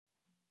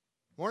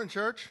Morning,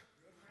 church.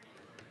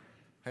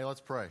 Hey,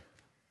 let's pray.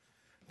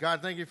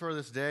 God, thank you for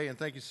this day, and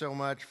thank you so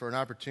much for an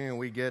opportunity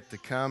we get to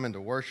come and to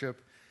worship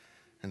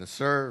and to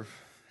serve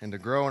and to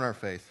grow in our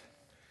faith.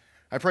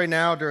 I pray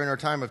now during our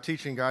time of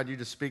teaching, God, you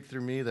just speak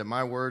through me, that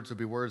my words will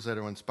be words that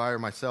will inspire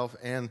myself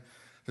and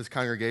this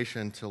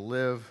congregation to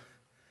live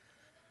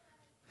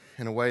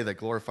in a way that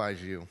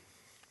glorifies you.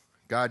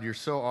 God, you're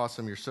so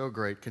awesome. You're so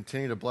great.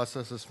 Continue to bless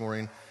us this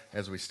morning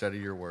as we study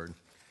your word.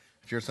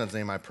 In your son's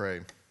name I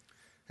pray.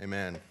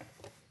 Amen.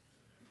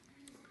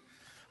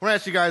 I want to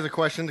ask you guys a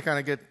question to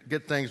kind of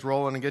get things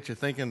rolling and get you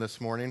thinking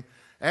this morning.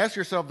 Ask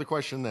yourself the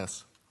question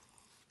this: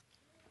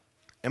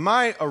 am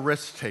I a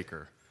risk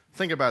taker?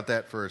 Think about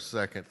that for a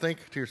second.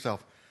 Think to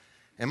yourself,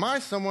 am I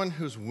someone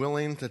who's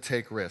willing to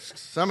take risks?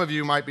 Some of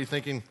you might be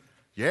thinking,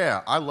 yeah,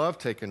 I love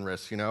taking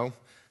risks, you know.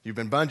 You've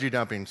been bungee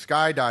jumping,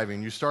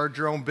 skydiving, you started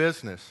your own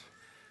business.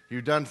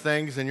 You've done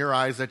things in your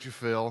eyes that you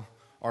feel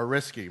are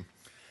risky.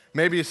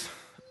 Maybe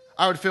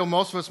I would feel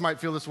most of us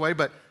might feel this way,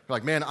 but you're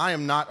like, man, I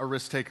am not a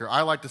risk taker.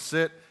 I like to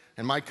sit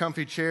in my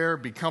comfy chair,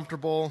 be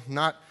comfortable,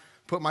 not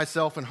put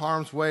myself in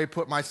harm's way,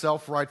 put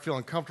myself where I'd feel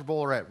uncomfortable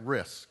or at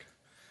risk.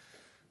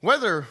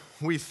 Whether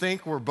we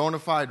think we're bona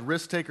fide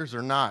risk takers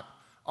or not,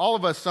 all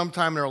of us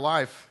sometime in our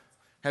life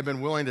have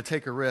been willing to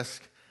take a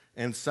risk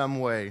in some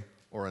way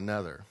or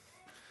another.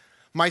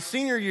 My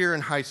senior year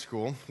in high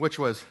school, which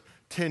was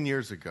 10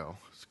 years ago,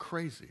 it's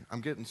crazy.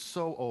 I'm getting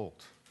so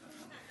old.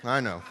 I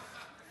know.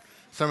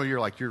 Some of you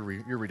are like, you're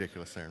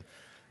ridiculous, Aaron.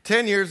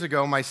 10 years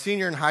ago, my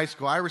senior in high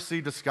school, I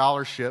received a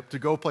scholarship to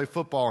go play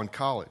football in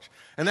college.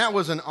 And that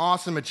was an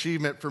awesome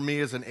achievement for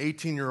me as an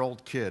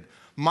 18-year-old kid.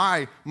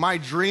 My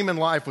dream in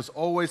life was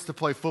always to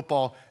play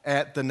football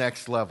at the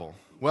next level.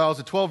 Well, as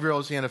a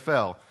 12-year-old, it's the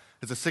NFL.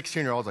 As a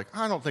 16-year-old, I was like,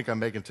 I don't think I'm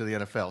making it to the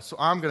NFL, so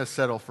I'm going to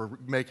settle for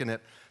making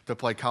it to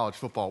play college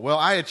football. Well,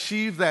 I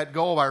achieved that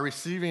goal by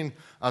receiving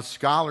a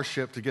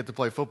scholarship to get to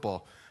play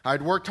football.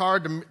 I'd worked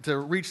hard to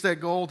reach that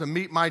goal, to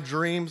meet my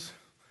dreams,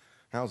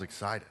 and I was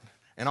excited.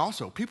 And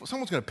also,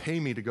 someone's going to pay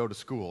me to go to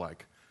school.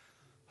 Like,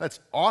 that's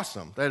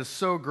awesome. That is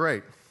so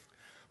great.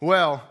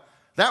 Well,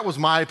 that was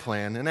my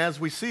plan. And as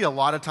we see a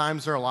lot of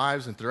times in our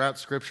lives and throughout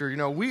Scripture, you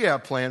know, we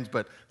have plans,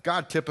 but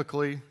God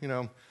typically, you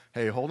know,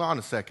 hey, hold on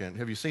a second.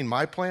 Have you seen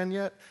my plan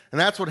yet? And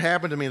that's what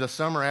happened to me the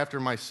summer after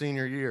my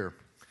senior year.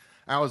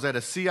 I was at a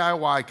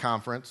CIY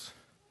conference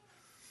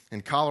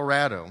in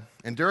Colorado.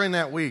 And during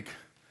that week,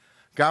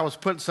 God was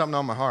putting something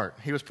on my heart.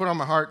 He was putting on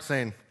my heart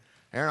saying,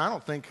 Aaron, I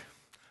don't think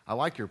I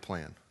like your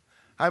plan.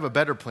 I have a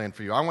better plan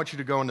for you. I want you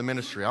to go into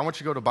ministry. I want you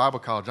to go to Bible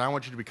college. I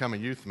want you to become a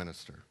youth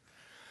minister.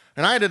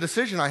 And I had a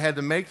decision I had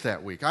to make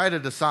that week. I had to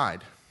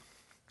decide,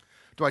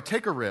 do I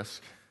take a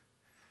risk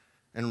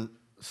and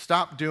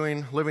stop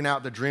living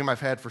out the dream I've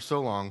had for so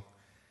long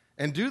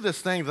and do this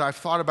thing that I've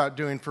thought about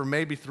doing for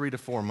maybe 3 to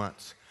 4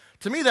 months?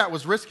 To me, that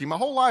was risky. My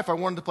whole life, I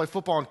wanted to play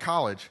football in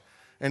college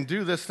and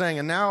do this thing.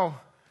 And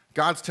now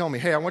God's telling me,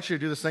 hey, I want you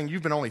to do this thing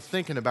you've been only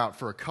thinking about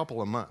for a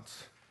couple of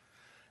months.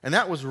 And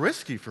that was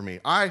risky for me.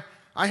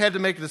 I had to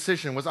make a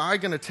decision. Was I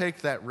going to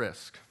take that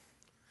risk?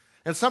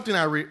 And something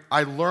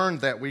I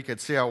learned that week at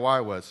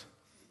CIY was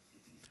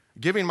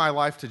giving my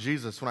life to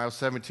Jesus when I was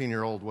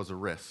 17-year-old was a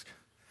risk.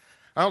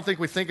 I don't think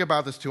we think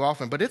about this too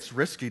often, but it's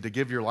risky to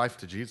give your life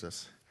to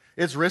Jesus.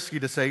 It's risky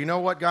to say, you know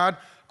what, God,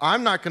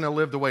 I'm not going to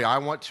live the way I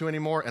want to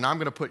anymore, and I'm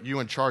going to put you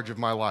in charge of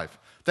my life.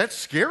 That's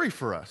scary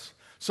for us.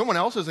 Someone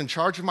else is in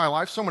charge of my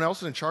life. Someone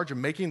else is in charge of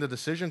making the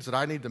decisions that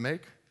I need to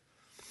make.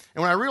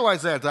 And when I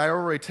realized that I had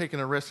already taken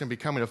a risk in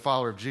becoming a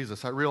follower of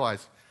Jesus, I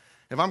realized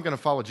if I'm going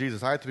to follow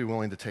Jesus, I have to be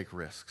willing to take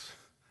risks,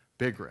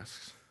 big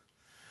risks.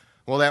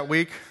 Well, that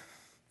week,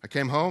 I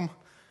came home.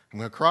 I'm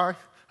going to cry.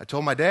 I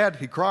told my dad.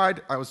 He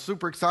cried. I was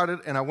super excited,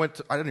 and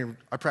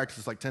I practiced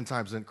this like 10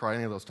 times, didn't cry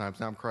any of those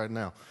times. Now I'm crying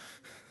now.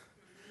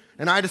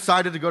 And I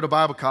decided to go to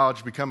Bible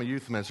college, become a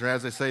youth minister.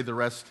 As they say, the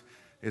rest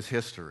is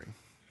history.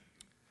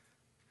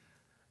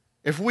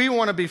 If we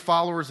want to be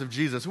followers of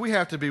Jesus, we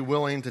have to be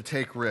willing to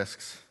take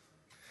risks.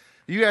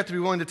 You have to be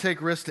willing to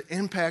take risks to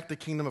impact the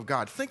kingdom of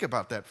God. Think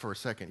about that for a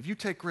second. If you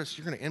take risks,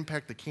 you're going to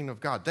impact the kingdom of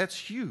God. That's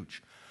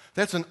huge.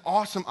 That's an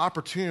awesome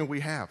opportunity we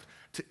have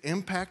to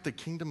impact the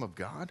kingdom of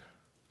God.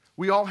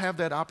 We all have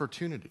that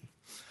opportunity.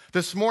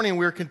 This morning,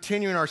 we're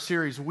continuing our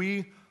series,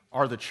 We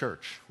Are the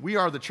Church. We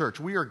are the church.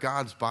 We are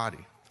God's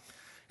body.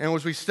 And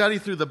as we study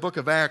through the book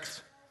of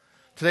Acts,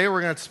 today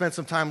we're going to spend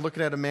some time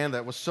looking at a man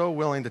that was so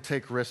willing to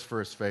take risks for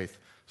his faith,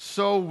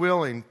 so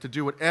willing to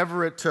do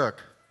whatever it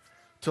took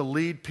to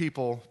lead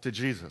people to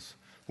Jesus,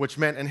 which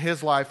meant in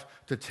his life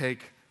to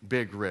take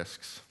big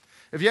risks.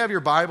 If you have your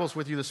Bibles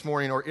with you this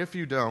morning, or if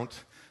you don't,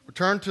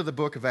 turn to the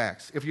book of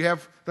Acts. If you don't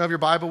have your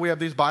Bible, we have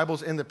these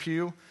Bibles in the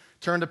pew.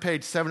 Turn to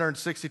page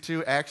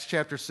 762. Acts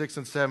chapter 6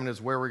 and 7 is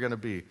where we're going to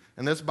be.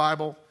 In this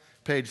Bible,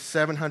 page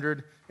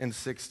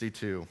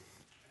 762.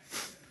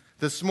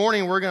 This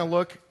morning, we're going to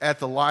look at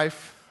the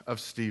life of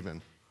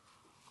Stephen.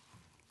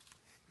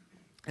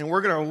 And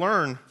we're going to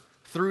learn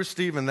through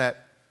Stephen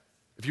that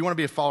if you want to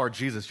be a follower of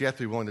Jesus, you have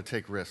to be willing to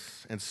take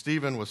risks. And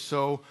Stephen was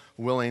so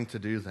willing to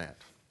do that.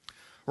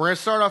 We're going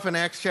to start off in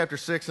Acts chapter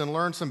 6 and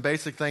learn some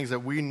basic things that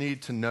we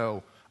need to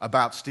know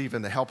about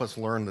Stephen to help us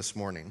learn this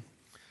morning.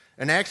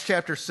 In Acts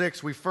chapter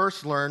 6, we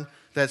first learn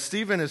that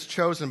Stephen is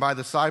chosen by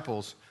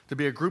disciples to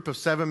be a group of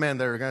 7 men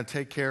that are going to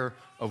take care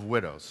of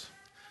widows.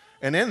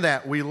 And in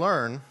that, we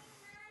learn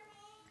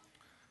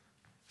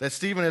that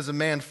Stephen is a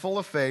man full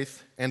of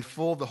faith and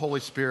full of the Holy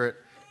Spirit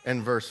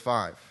in verse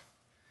 5.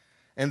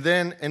 And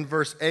then in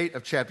verse 8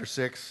 of chapter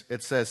 6,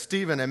 it says,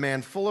 Stephen, a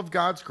man full of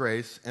God's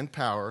grace and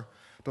power,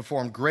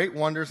 performed great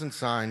wonders and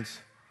signs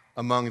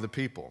among the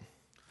people.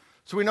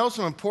 So we know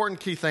some important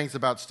key things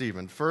about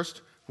Stephen.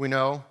 First, we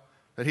know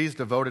that he's a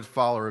devoted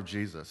follower of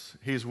Jesus.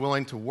 He's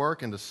willing to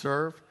work and to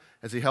serve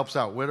as he helps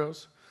out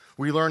widows.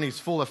 We learn he's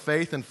full of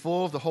faith and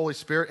full of the Holy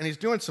Spirit, and he's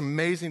doing some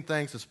amazing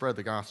things to spread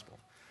the gospel.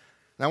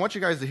 Now, I want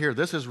you guys to hear,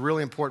 this is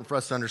really important for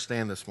us to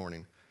understand this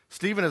morning.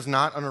 Stephen is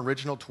not an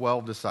original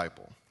 12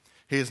 disciple.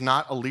 He is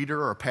not a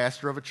leader or a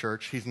pastor of a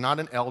church. He's not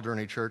an elder in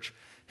a church.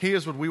 He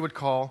is what we would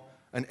call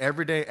an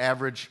everyday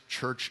average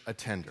church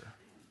attender.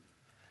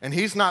 And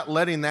he's not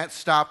letting that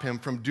stop him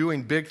from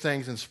doing big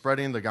things and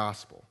spreading the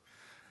gospel.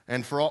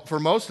 And for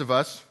most of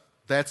us,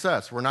 that's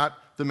us. We're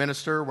not the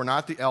minister. We're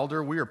not the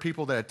elder. We are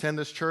people that attend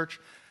this church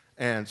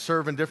and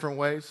serve in different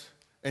ways.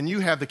 And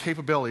you have the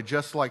capability,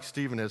 just like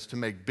Stephen is, to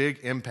make big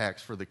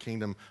impacts for the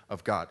kingdom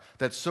of God.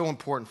 That's so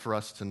important for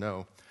us to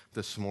know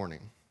this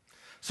morning.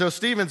 So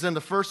Stephen's in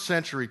the first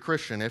century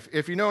Christian.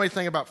 If you know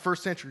anything about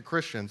first century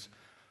Christians,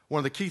 one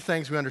of the key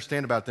things we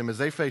understand about them is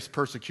they face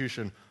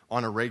persecution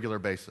on a regular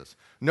basis.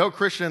 No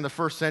Christian in the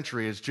first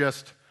century is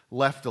just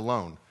left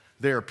alone.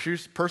 They are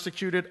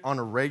persecuted on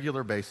a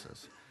regular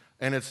basis.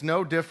 And it's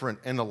no different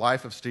in the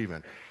life of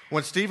Stephen.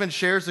 When Stephen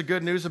shares the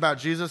good news about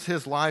Jesus,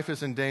 his life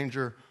is in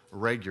danger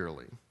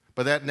regularly.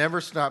 But that never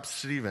stops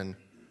Stephen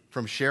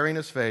from sharing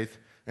his faith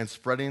and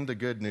spreading the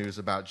good news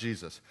about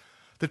Jesus.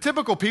 The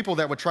typical people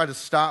that would try to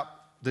stop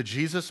the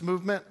Jesus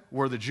movement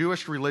were the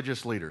Jewish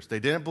religious leaders. They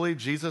didn't believe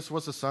Jesus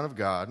was the Son of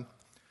God.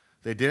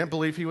 They didn't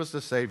believe he was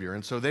the Savior.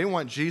 And so they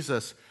want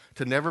Jesus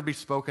to never be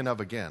spoken of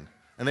again.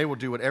 And they will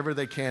do whatever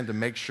they can to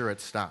make sure it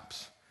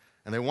stops.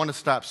 And they want to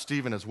stop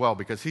Stephen as well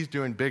because he's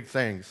doing big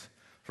things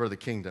for the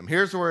kingdom.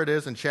 Here's where it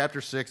is in chapter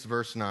 6,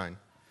 verse 9.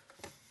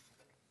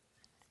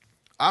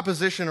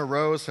 Opposition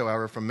arose,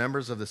 however, from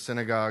members of the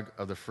synagogue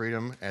of the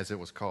Freedom, as it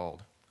was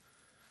called.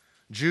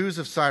 Jews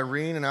of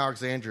Cyrene and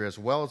Alexandria, as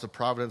well as of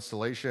Providence,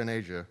 Cilicia, and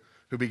Asia,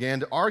 who began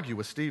to argue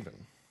with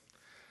Stephen.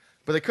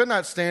 But they could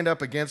not stand up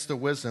against the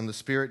wisdom the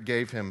Spirit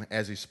gave him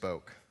as he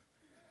spoke.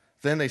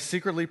 Then they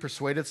secretly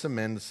persuaded some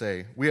men to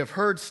say, "We have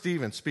heard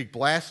Stephen speak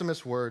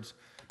blasphemous words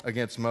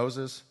against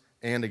Moses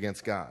and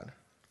against God."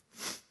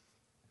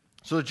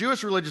 So the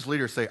Jewish religious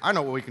leaders say, I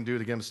know what we can do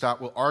to get him to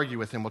stop. We'll argue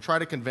with him. We'll try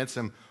to convince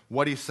him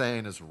what he's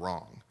saying is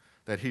wrong,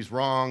 that he's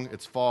wrong,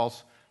 it's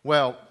false.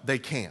 Well, they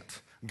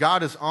can't.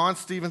 God is on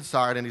Stephen's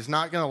side, and he's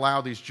not going to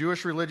allow these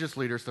Jewish religious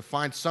leaders to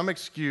find some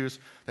excuse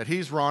that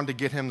he's wrong to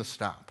get him to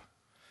stop.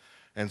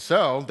 And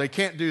so they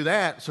can't do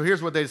that, so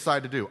here's what they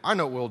decide to do. I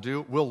know what we'll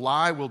do. We'll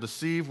lie, we'll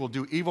deceive, we'll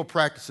do evil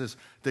practices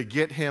to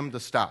get him to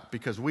stop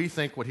because we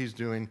think what he's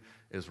doing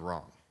is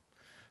wrong.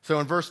 So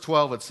in verse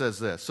 12 it says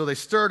this, So they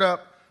stirred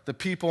up the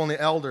people and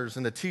the elders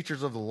and the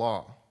teachers of the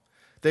law.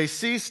 They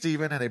seized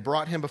Stephen and they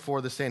brought him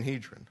before the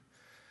Sanhedrin.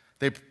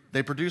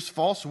 They produced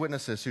false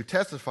witnesses who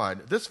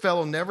testified, This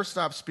fellow never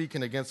stopped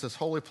speaking against this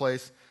holy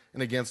place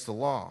and against the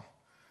law.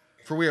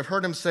 For we have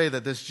heard him say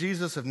that this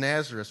Jesus of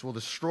Nazareth will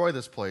destroy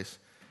this place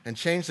and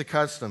change the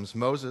customs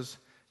Moses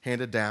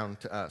handed down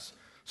to us.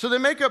 So they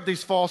make up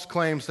these false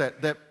claims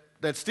that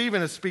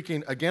Stephen is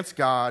speaking against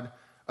God,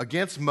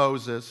 against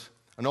Moses,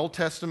 an Old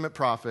Testament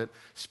prophet,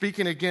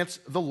 speaking against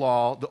the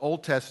law, the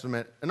Old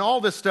Testament, and all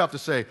this stuff to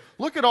say,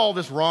 look at all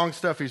this wrong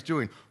stuff he's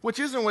doing, which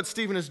isn't what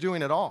Stephen is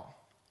doing at all.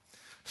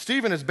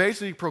 Stephen is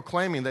basically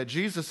proclaiming that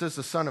Jesus is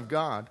the Son of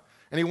God,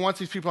 and he wants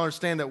these people to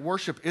understand that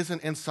worship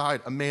isn't inside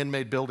a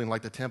man-made building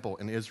like the temple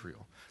in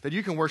Israel, that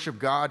you can worship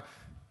God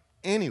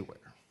anywhere.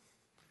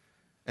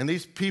 And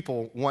these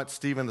people want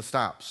Stephen to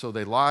stop, so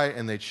they lie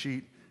and they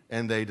cheat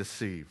and they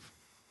deceive.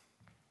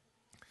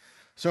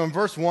 So in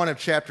verse 1 of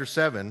chapter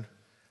 7,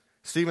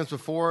 Stephen's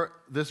before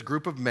this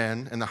group of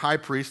men, and the high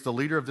priest, the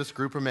leader of this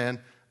group of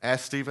men,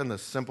 asks Stephen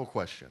this simple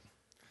question.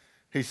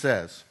 He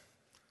says,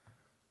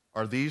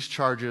 Are these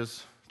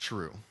charges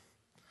true?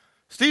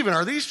 Stephen,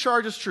 are these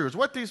charges true? Is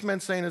what these men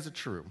saying, is it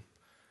true?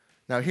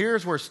 Now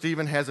here's where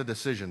Stephen has a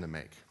decision to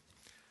make.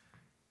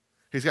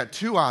 He's got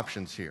two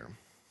options here.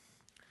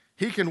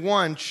 He can,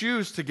 one,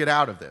 choose to get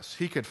out of this.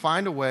 He could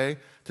find a way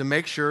to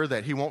make sure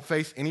that he won't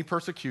face any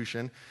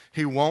persecution.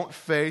 He won't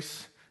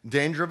face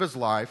danger of his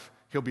life.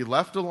 He'll be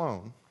left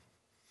alone.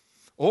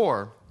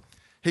 Or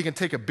he can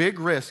take a big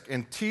risk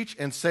and teach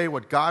and say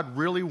what God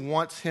really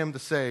wants him to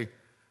say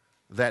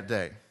that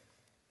day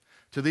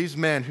to these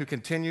men who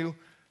continue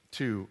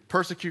to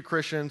persecute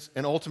Christians,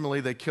 and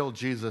ultimately they kill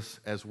Jesus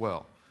as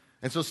well.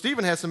 And so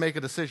Stephen has to make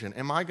a decision.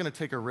 Am I going to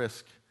take a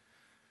risk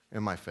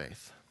in my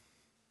faith?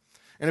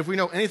 And if we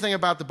know anything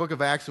about the book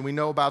of Acts, and we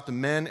know about the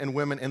men and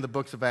women in the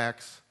books of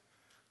Acts,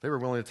 they were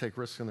willing to take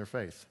risks in their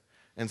faith.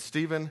 And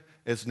Stephen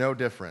is no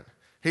different.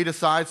 He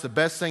decides the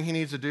best thing he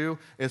needs to do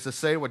is to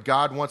say what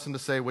God wants him to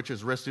say, which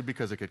is risky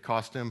because it could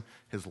cost him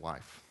his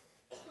life.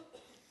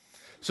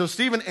 So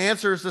Stephen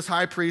answers this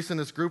high priest and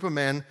this group of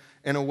men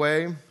in a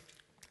way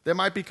that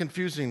might be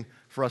confusing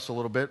for us a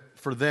little bit,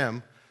 for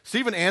them.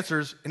 Stephen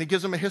answers, and he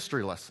gives them a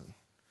history lesson.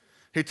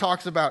 He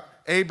talks about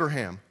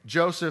Abraham,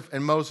 Joseph,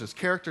 and Moses,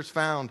 characters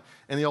found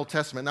in the Old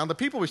Testament. Now, the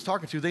people he's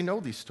talking to, they know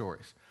these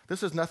stories.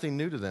 This is nothing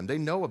new to them. They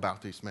know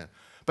about these men.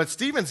 But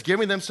Stephen's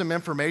giving them some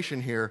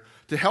information here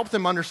to help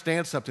them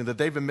understand something that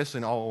they've been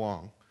missing all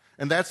along.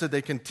 And that's that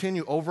they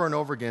continue over and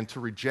over again to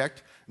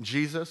reject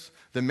Jesus,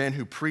 the men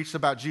who preached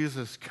about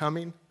Jesus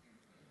coming,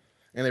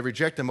 and they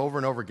reject him over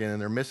and over again,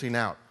 and they're missing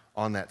out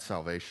on that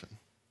salvation.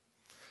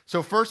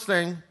 So first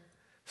thing,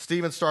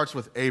 Stephen starts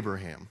with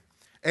Abraham.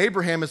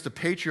 Abraham is the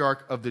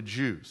patriarch of the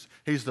Jews.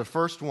 He's the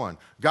first one.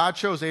 God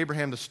chose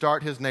Abraham to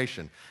start his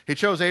nation. He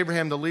chose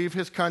Abraham to leave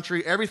his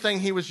country, everything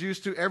he was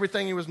used to,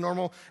 everything he was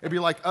normal. It'd be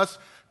like us,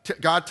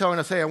 God telling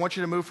us, hey, I want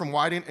you to move from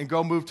Whiting and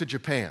go move to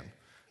Japan.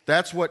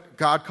 That's what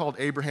God called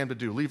Abraham to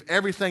do. Leave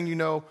everything you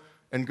know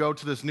and go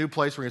to this new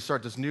place where you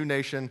start this new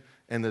nation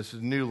and this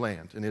new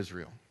land in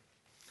Israel.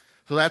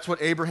 So that's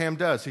what Abraham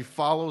does. He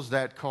follows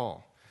that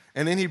call.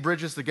 And then he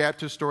bridges the gap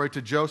to a story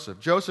to Joseph.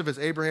 Joseph is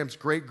Abraham's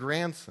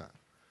great-grandson.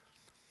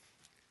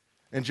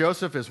 And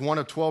Joseph is one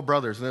of 12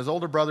 brothers, and his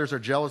older brothers are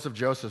jealous of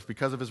Joseph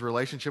because of his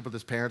relationship with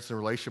his parents and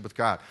relationship with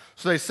God.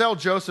 So they sell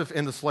Joseph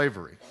into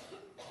slavery.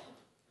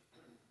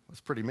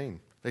 That's pretty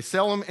mean. They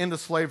sell him into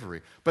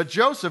slavery. But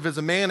Joseph is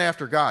a man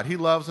after God. He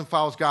loves and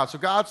follows God, so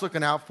God's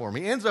looking out for him.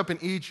 He ends up in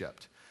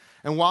Egypt.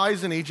 And while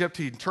he's in Egypt,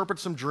 he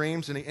interprets some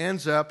dreams, and he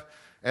ends up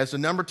as the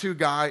number 2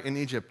 guy in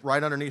Egypt,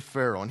 right underneath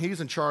Pharaoh. And he's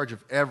in charge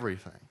of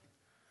everything.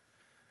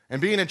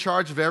 And being in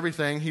charge of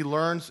everything, he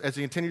learns, as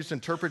he continues to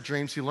interpret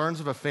dreams, he learns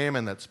of a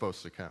famine that's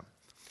supposed to come.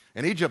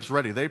 And Egypt's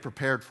ready. They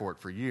prepared for it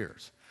for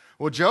years.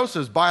 Well,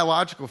 Joseph's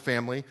biological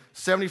family,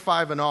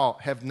 75 in all,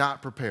 have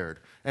not prepared.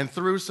 And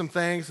through some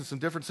things and some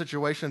different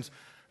situations,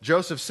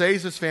 Joseph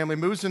saves his family,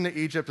 moves into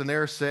Egypt, and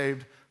they're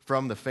saved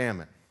from the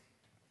famine.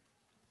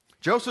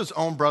 Joseph's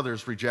own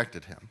brothers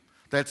rejected him.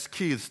 That's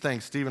key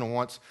thing Stephen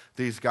wants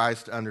these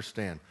guys to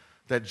understand.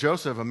 That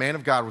Joseph, a man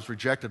of God, was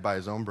rejected by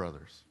his own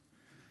brothers.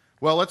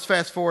 Well, let's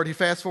fast forward. He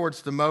fast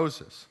forwards to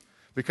Moses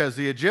because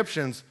the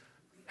Egyptians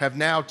have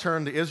now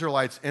turned the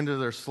Israelites into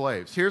their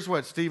slaves. Here's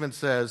what Stephen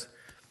says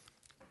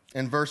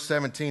in verse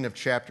 17 of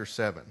chapter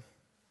 7.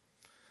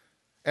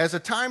 As the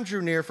time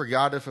drew near for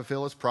God to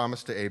fulfill his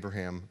promise to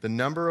Abraham, the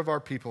number of our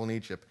people in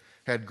Egypt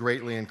had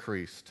greatly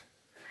increased.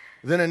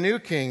 Then a new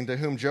king, to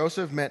whom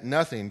Joseph meant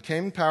nothing,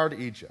 came in power to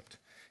Egypt.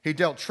 He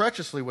dealt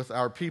treacherously with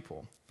our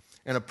people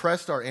and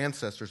oppressed our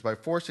ancestors by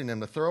forcing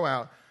them to throw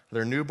out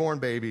their newborn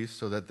babies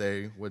so that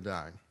they would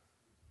die.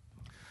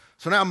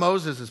 So now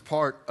Moses is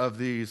part of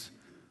this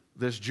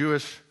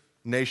Jewish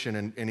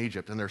nation in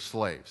Egypt, and they're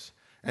slaves.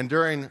 And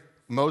during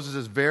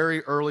Moses'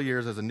 very early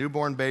years as a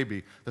newborn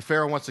baby, the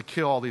Pharaoh wants to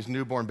kill all these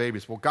newborn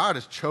babies. Well, God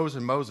has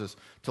chosen Moses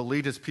to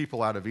lead his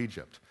people out of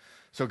Egypt.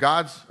 So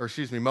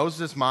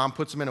Moses' mom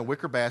puts him in a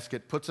wicker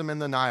basket, puts him in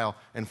the Nile,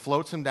 and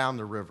floats him down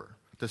the river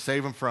to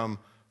save him from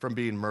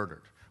being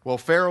murdered. Well,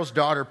 Pharaoh's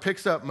daughter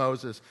picks up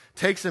Moses,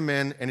 takes him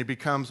in, and he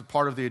becomes a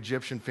part of the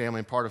Egyptian family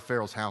and part of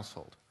Pharaoh's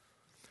household.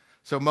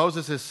 So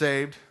Moses is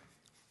saved,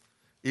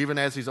 even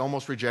as he's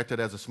almost rejected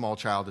as a small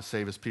child to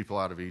save his people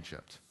out of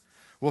Egypt.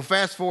 Well,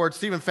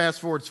 Stephen fast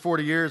forwards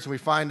 40 years, and we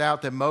find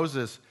out that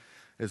Moses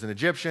is an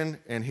Egyptian,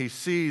 and he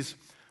sees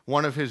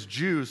one of his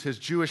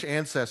Jewish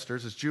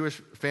ancestors, his Jewish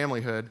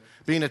familyhood,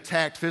 being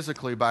attacked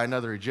physically by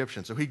another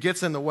Egyptian. So he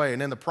gets in the way,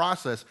 and in the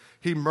process,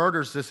 he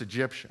murders this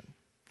Egyptian.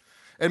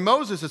 And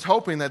Moses is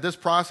hoping that this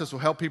process will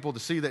help people to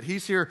see that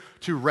he's here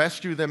to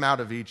rescue them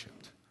out of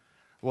Egypt.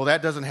 Well,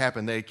 that doesn't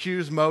happen. They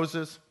accuse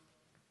Moses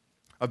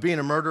of being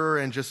a murderer,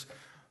 and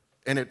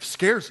it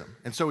scares him.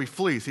 And so he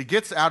flees. He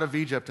gets out of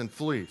Egypt and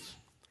flees.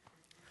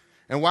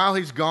 And while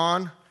he's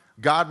gone,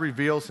 God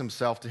reveals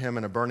himself to him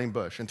in a burning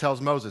bush and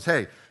tells Moses,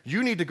 hey,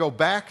 you need to go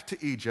back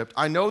to Egypt.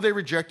 I know they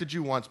rejected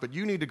you once, but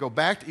you need to go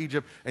back to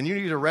Egypt, and you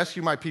need to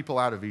rescue my people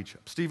out of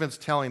Egypt. Stephen's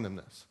telling them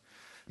this.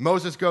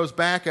 Moses goes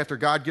back after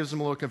God gives him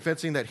a little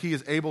convincing that he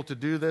is able to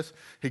do this.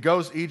 He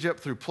goes to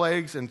Egypt through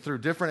plagues and through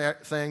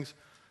different things.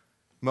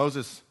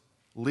 Moses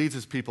leads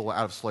his people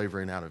out of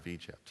slavery and out of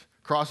Egypt,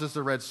 crosses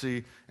the Red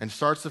Sea, and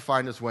starts to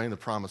find his way in the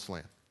Promised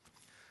Land.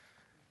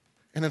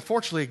 And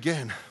unfortunately,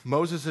 again,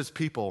 Moses'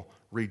 people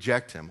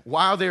reject him.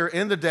 While they're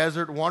in the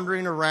desert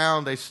wandering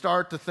around, they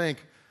start to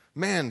think,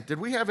 man, did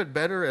we have it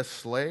better as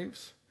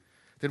slaves?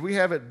 Did we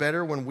have it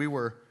better when we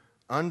were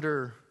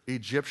under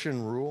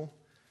Egyptian rule?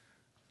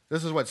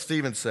 This is what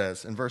Stephen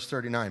says in verse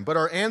 39. But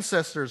our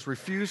ancestors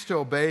refused to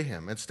obey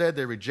him. Instead,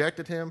 they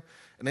rejected him,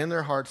 and in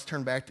their hearts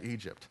turned back to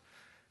Egypt.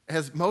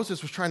 As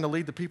Moses was trying to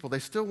lead the people, they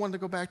still wanted to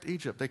go back to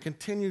Egypt. They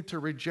continued to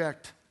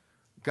reject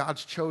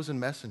God's chosen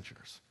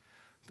messengers.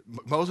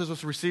 Moses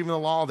was receiving the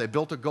law. They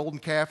built a golden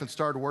calf and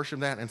started worshiping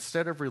that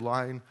instead of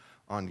relying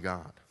on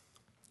God.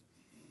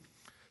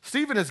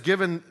 Stephen has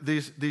given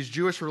these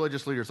Jewish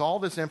religious leaders all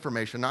this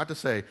information, not to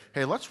say,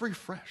 hey, let's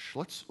refresh,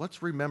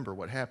 let's remember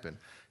what happened.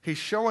 He's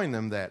showing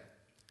them that,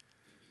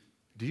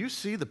 do you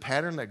see the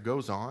pattern that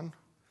goes on?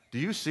 Do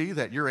you see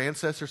that your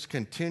ancestors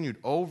continued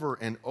over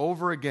and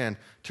over again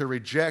to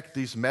reject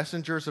these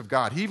messengers of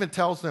God? He even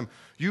tells them,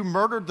 you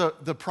murdered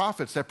the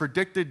prophets that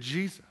predicted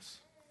Jesus.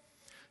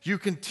 You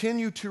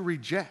continue to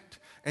reject,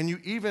 and you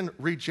even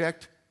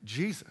reject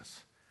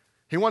Jesus.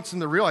 He wants them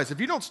to realize if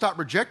you don't stop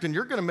rejecting,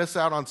 you're going to miss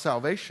out on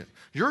salvation.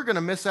 You're going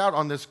to miss out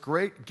on this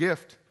great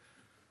gift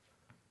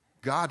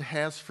God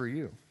has for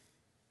you.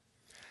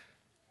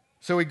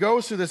 So he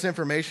goes through this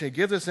information, he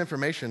gives this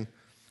information,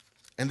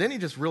 and then he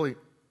just really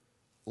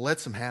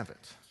lets them have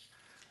it.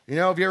 You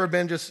know, have you ever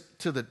been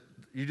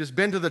you just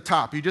been to the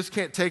top, you just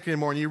can't take it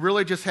anymore, and you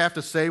really just have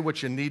to say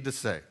what you need to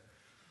say.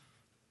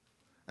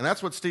 And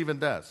that's what Stephen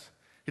does.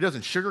 He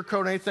doesn't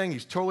sugarcoat anything,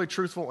 he's totally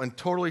truthful and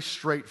totally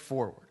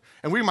straightforward.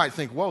 And we might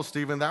think, whoa,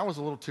 Stephen, that was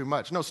a little too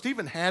much. No,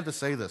 Stephen had to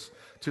say this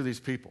to these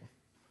people.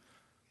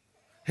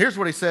 Here's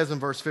what he says in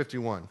verse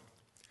 51.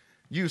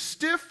 You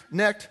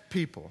stiff-necked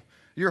people,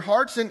 your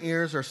hearts and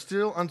ears are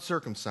still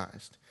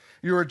uncircumcised.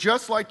 You are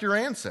just like your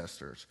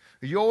ancestors.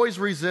 You always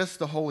resist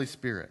the Holy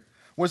Spirit.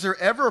 Was there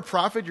ever a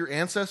prophet your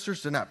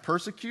ancestors did not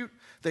persecute?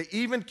 They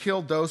even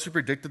killed those who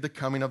predicted the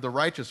coming of the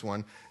righteous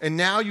one, and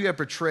now you have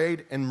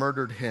betrayed and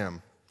murdered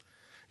him.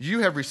 You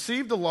have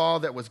received the law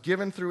that was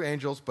given through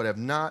angels, but have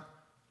not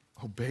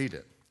obeyed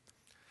it.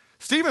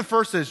 Stephen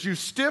first says, you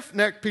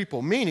stiff-necked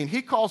people, meaning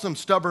he calls them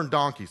stubborn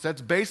donkeys.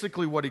 That's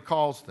basically what he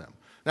calls them.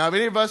 Now, if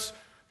any of us,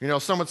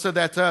 someone said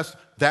that to us,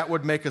 that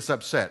would make us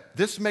upset.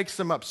 This makes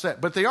them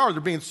upset. But they're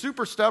being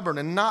super stubborn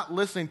and not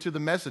listening to the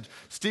message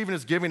Stephen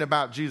is giving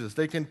about Jesus.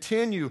 They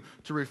continue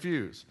to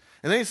refuse.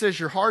 And then he says,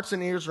 your hearts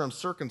and ears are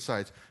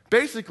uncircumcised.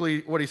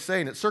 Basically, what he's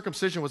saying, that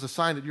circumcision was a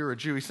sign that you're a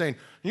Jew. He's saying,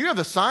 you have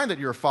the sign that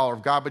you're a follower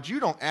of God, but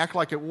you don't act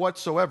like it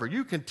whatsoever.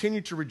 You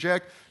continue to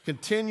reject,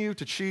 continue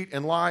to cheat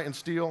and lie and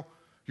steal.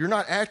 You're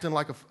not acting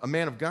like a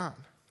man of God.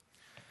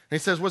 And he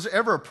says, was there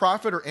ever a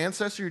prophet or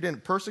ancestor you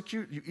didn't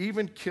persecute?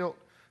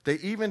 They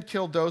even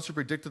killed those who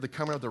predicted the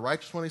coming of the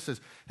righteous one. He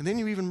says, and then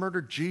you even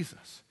murdered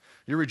Jesus.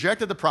 You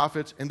rejected the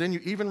prophets, and then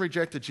you even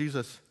rejected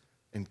Jesus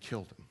and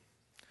killed him.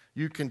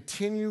 You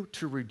continue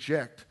to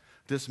reject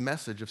this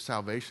message of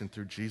salvation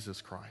through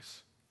Jesus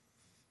Christ.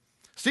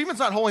 Stephen's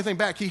not holding anything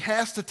back. He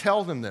has to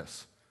tell them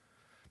this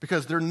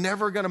because they're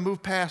never going to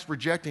move past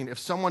rejecting if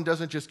someone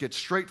doesn't just get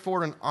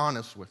straightforward and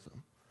honest with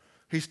them.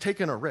 He's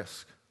taken a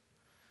risk.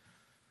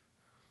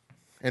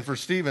 And for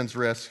Stephen's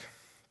risk,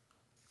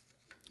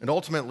 it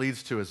ultimately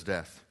leads to his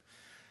death.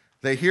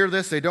 They hear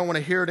this. They don't want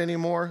to hear it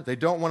anymore. They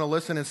don't want to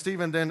listen. And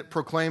Stephen then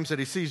proclaims that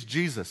he sees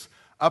Jesus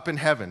up in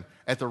heaven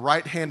at the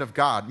right hand of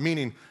God,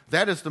 meaning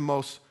that is the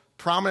most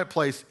prominent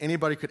place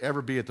anybody could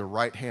ever be, at the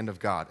right hand of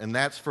God, and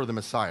that's for the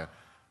Messiah.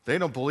 They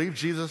don't believe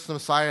Jesus is the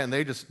Messiah, and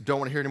they just don't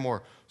want to hear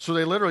anymore. So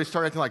they literally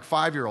start acting like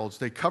 5-year-olds.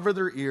 They cover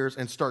their ears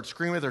and start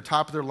screaming at the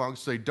top of their lungs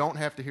so they don't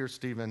have to hear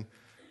Stephen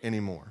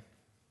anymore.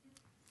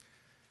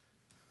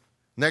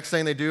 Next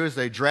thing they do is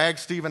they drag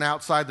Stephen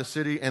outside the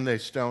city and they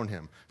stone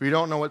him. If you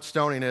don't know what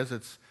stoning is,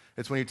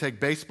 it's when you take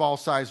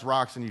baseball-sized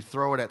rocks and you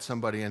throw it at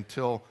somebody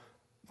until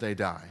they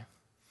die.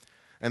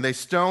 And they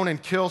stone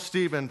and kill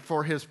Stephen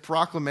for his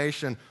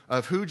proclamation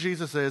of who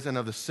Jesus is and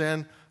of the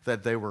sin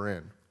that they were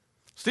in.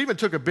 Stephen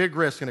took a big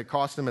risk and it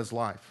cost him his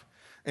life.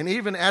 And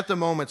even at the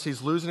moments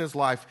he's losing his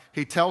life,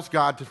 he tells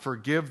God to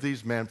forgive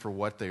these men for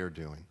what they are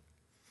doing.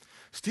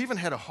 Stephen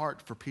had a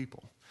heart for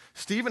people.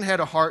 Stephen had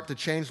a heart to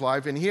change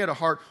life, and he had a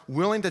heart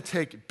willing to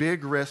take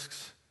big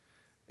risks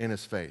in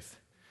his faith.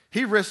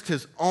 He risked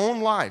his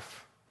own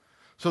life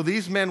so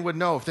these men would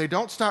know if they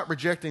don't stop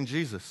rejecting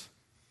Jesus,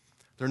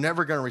 they're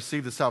never going to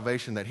receive the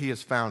salvation that he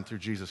has found through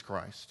Jesus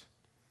Christ.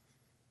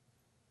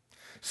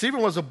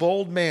 Stephen was a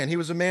bold man. He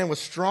was a man with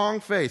strong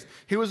faith.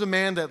 He was a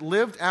man that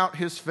lived out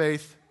his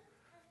faith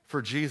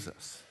for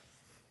Jesus.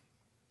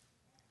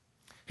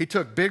 He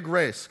took big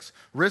risks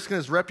in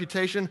his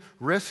reputation,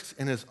 risks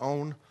in his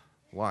own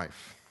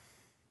life.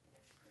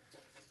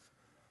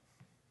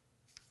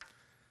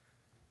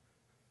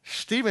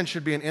 Stephen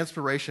should be an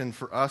inspiration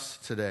for us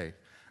today,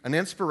 an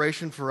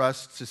inspiration for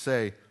us to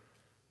say,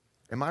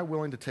 am I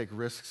willing to take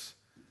risks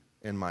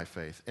in my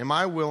faith? Am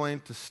I willing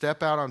to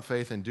step out on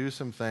faith and do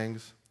some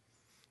things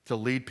to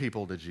lead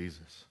people to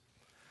Jesus?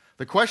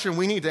 The question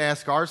we need to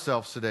ask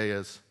ourselves today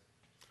is,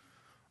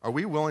 are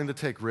we willing to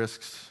take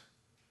risks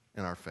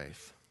in our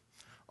faith?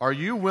 Are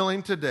you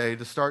willing today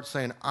to start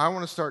saying, I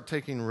want to start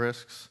taking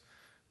risks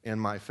in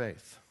my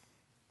faith?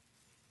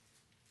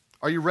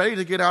 Are you ready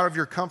to get out of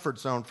your comfort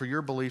zone for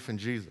your belief in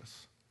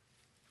Jesus?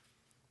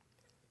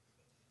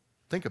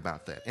 Think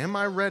about that. Am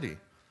I ready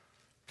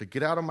to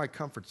get out of my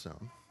comfort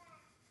zone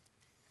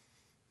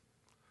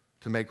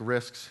to make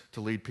risks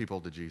to lead people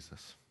to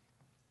Jesus?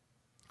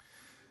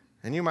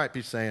 And you might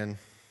be saying,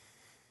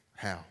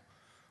 how?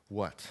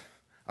 What?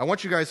 I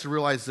want you guys to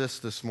realize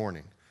this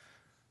morning.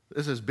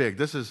 This is big.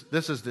 This is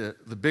the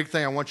big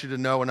thing I want you to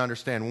know and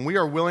understand. When we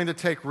are willing to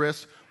take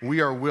risks,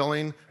 we are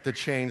willing to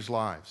change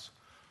lives.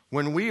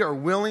 When we are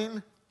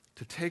willing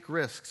to take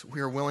risks, we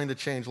are willing to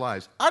change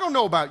lives. I don't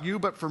know about you,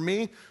 but for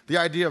me, the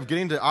idea of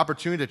getting the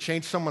opportunity to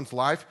change someone's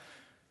life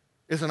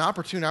is an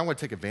opportunity I want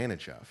to take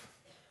advantage of.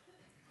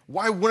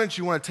 Why wouldn't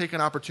you want to take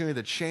an opportunity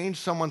to change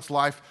someone's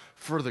life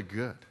for the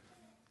good?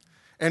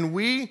 And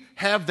we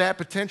have that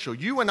potential.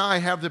 You and I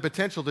have the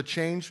potential to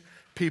change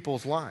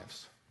people's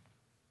lives.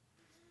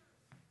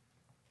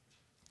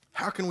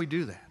 How can we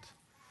do that?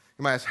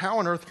 You might ask, how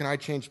on earth can I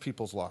change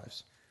people's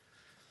lives?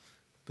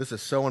 This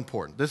is so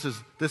important. This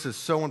is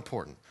so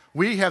important.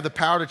 We have the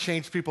power to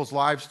change people's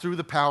lives through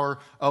the power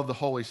of the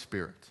Holy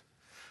Spirit.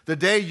 The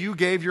day you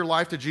gave your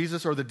life to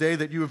Jesus, or the day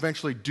that you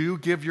eventually do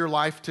give your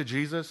life to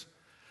Jesus,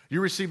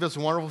 you receive this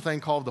wonderful thing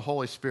called the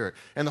Holy Spirit.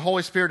 And the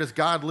Holy Spirit is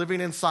God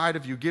living inside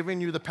of you,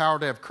 giving you the power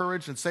to have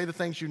courage and say the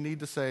things you need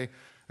to say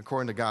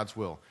according to God's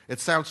will. It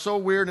sounds so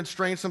weird and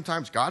strange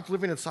sometimes. God's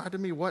living inside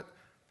of me? What?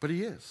 But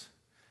he is.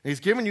 And he's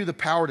given you the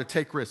power to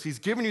take risks. He's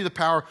given you the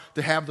power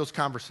to have those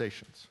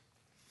conversations.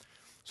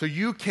 So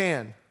you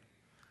can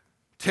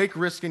take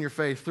risk in your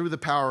faith through the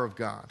power of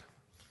God.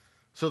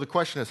 So the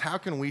question is, how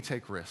can we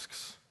take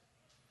risks?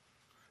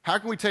 How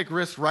can we take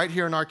risks right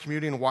here in our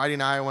community in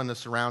Whiting, Iowa, and the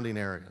surrounding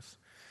areas?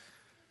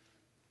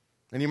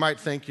 And you might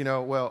think,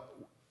 well,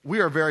 we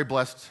are very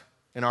blessed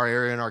in our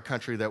area, in our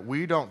country, that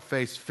we don't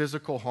face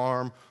physical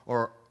harm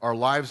or our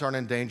lives aren't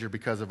in danger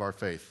because of our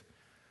faith.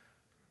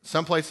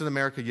 Some places in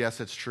America, yes,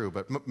 it's true,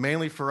 but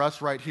mainly for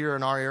us right here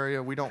in our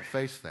area, we don't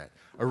face that.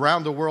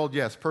 Around the world,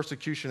 yes,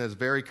 persecution is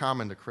very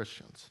common to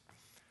Christians.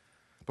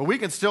 But we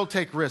can still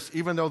take risks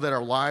even though that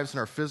our lives and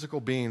our physical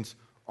beings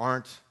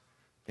aren't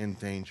in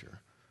danger.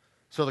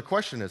 So the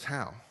question is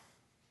how?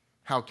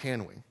 How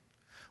can we?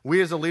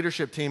 We as a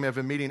leadership team have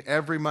been meeting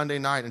every Monday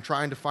night and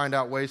trying to find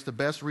out ways to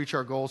best reach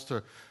our goals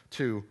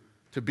to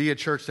be a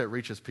church that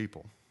reaches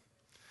people.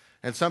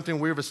 And something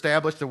we've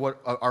established that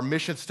what our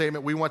mission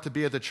statement we want to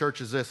be at the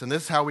church is this, and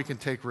this is how we can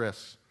take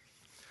risks.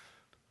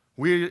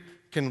 We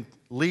can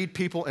lead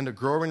people into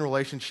growing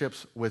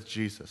relationships with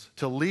Jesus.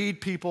 To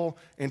lead people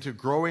into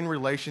growing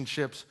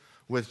relationships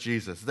with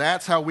Jesus.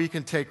 That's how we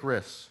can take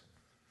risks.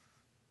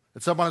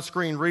 It's up on the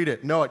screen, read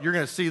it, know it. You're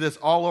going to see this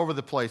all over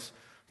the place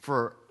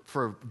for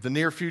the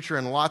near future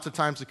and lots of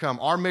times to come.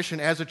 Our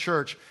mission as a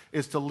church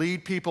is to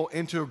lead people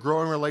into a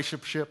growing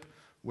relationship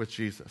with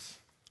Jesus.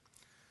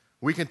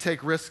 We can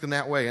take risks in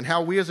that way. And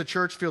how we as a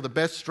church feel the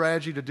best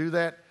strategy to do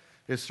that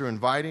is through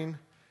inviting,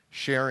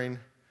 sharing,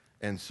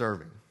 and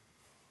serving.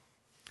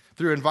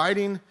 Through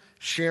inviting,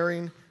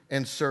 sharing,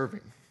 and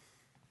serving.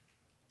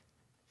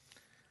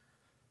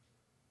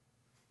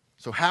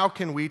 So how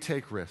can we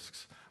take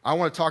risks? I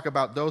want to talk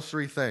about those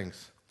three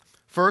things.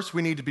 First,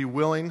 we need to be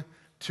willing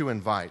to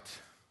invite.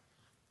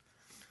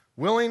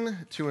 Willing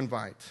to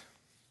invite.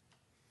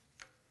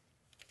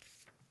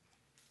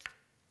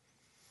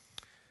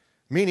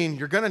 Meaning,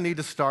 you're going to need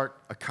to start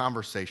a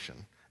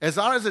conversation. As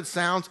odd as it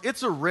sounds,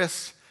 it's a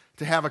risk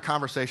to have a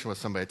conversation with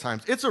somebody at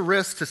times. It's a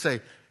risk to say,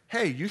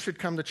 hey, you should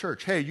come to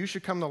church. Hey, you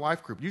should come to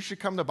life group. You should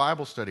come to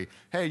Bible study.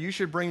 Hey, you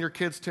should bring your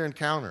kids to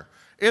Encounter.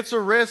 It's a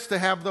risk to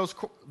have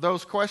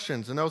those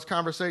questions and those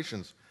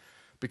conversations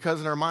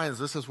because in our minds,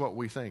 this is what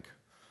we think.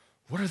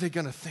 What are they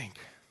going to think?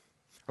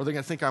 Are they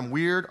going to think I'm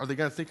weird? Are they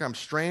going to think I'm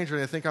strange? Are they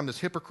going to think I'm this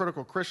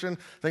hypocritical Christian? Are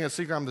they going to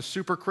think I'm the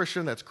super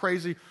Christian that's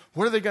crazy?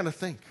 What are they going to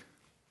think?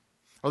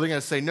 Are they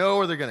going to say no?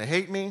 Are they going to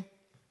hate me?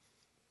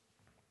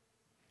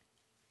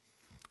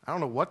 I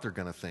don't know what they're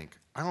going to think.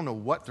 I don't know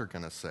what they're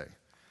going to say.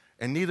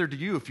 And neither do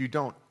you if you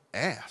don't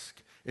ask.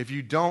 If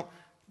you don't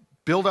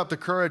build up the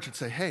courage and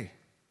say, hey,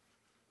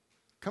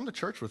 come to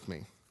church with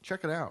me.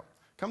 Check it out.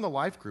 Come to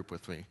life group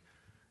with me.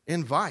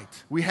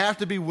 Invite. We have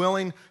to be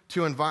willing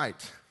to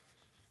invite.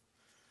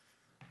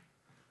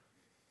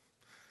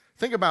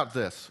 Think about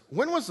this.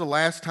 When was the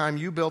last time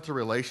you built a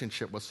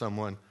relationship with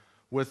someone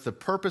with the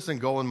purpose and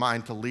goal in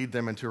mind to lead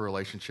them into a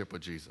relationship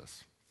with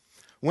Jesus?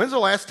 When's the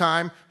last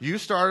time you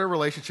started a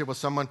relationship with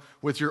someone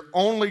with your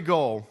only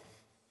goal,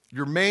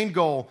 your main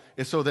goal,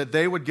 is so that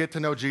they would get to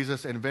know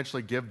Jesus and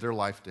eventually give their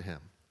life to him?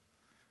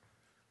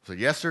 So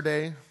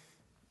yesterday,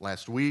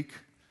 last week,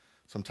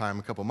 sometime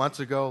a couple months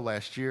ago,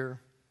 last year,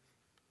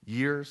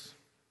 years?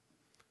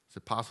 Is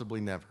it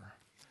possibly never?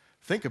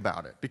 Think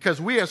about it. Because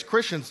we as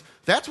Christians,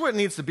 that's what it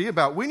needs to be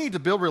about. We need to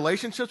build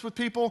relationships with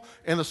people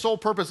and the sole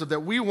purpose of that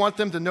we want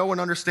them to know and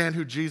understand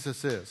who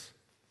Jesus is.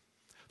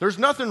 There's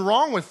nothing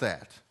wrong with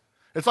that.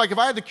 It's like if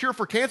I had the cure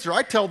for cancer,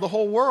 I'd tell the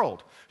whole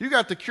world. You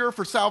got the cure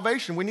for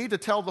salvation. We need to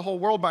tell the whole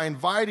world by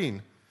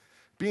inviting,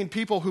 being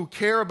people who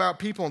care about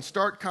people and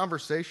start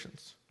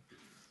conversations.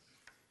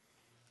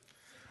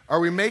 Are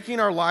we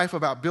making our life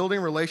about building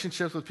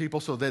relationships with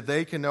people so that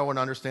they can know and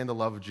understand the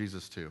love of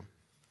Jesus too?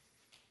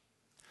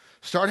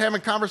 Start having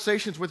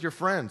conversations with your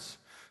friends.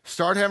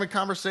 Start having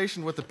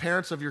conversations with the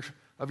parents of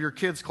your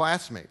kids'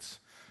 classmates.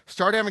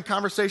 Start having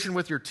conversation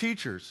with your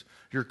teachers,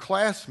 your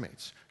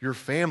classmates, your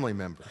family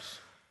members.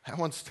 That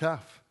one's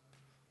tough.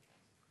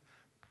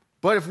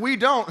 But if we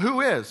don't,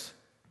 who is?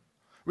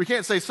 We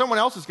can't say someone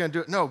else is going to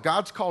do it. No,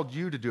 God's called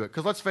you to do it.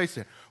 Because let's face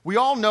it, we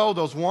all know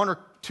those one or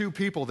two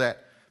people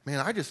that man,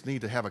 I just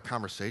need to have a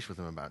conversation with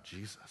them about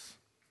Jesus.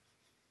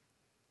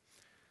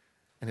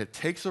 And it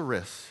takes a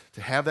risk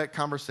to have that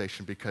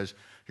conversation because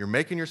you're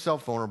making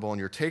yourself vulnerable and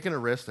you're taking a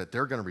risk that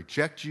they're going to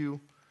reject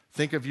you,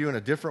 think of you in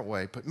a different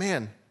way. But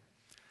man,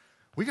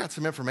 we got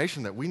some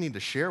information that we need to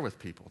share with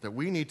people, that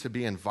we need to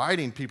be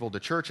inviting people to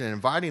church and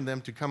inviting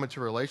them to come into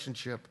a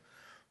relationship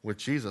with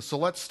Jesus. So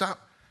let's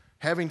stop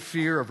having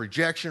fear of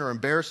rejection or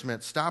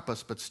embarrassment stop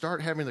us, but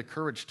start having the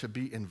courage to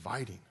be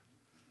inviting.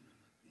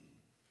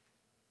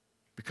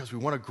 Because we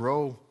want to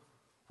grow,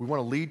 we want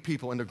to lead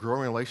people into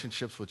growing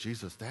relationships with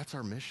Jesus. That's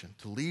our mission,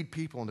 to lead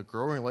people into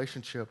growing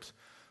relationships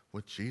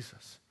with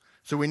Jesus.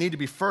 So we need to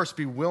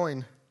be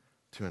willing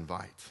to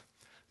invite.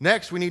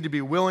 Next, we need to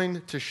be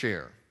willing to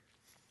share.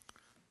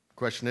 The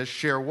question is,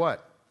 share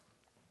what?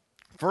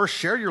 First,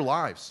 share your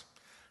lives.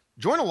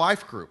 Join a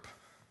life group.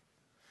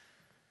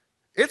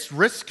 It's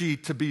risky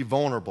to be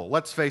vulnerable.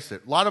 Let's face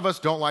it. A lot of us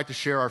don't like to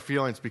share our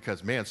feelings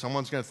because, man,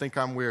 someone's going to think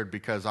I'm weird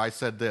because I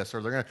said this,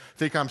 or they're going to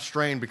think I'm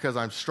strained because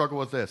I'm struggling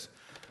with this.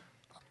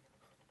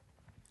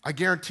 I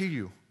guarantee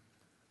you,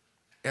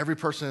 every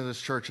person in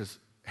this church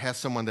has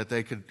someone that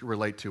they could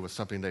relate to with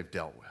something they've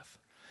dealt with.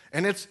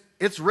 And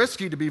it's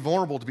risky to be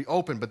vulnerable, to be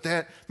open, but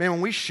when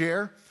we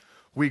share,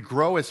 we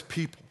grow as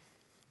people.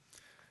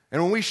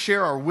 And when we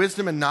share our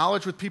wisdom and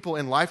knowledge with people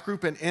in life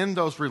group and in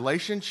those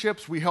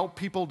relationships, we help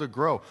people to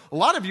grow. A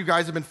lot of you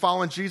guys have been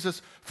following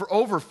Jesus for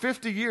over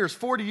 50 years,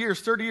 40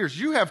 years, 30 years.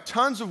 You have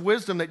tons of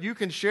wisdom that you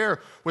can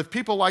share with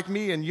people like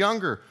me and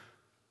younger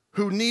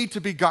who need to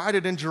be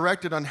guided and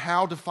directed on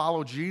how to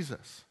follow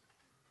Jesus.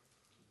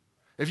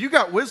 If you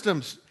got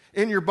wisdom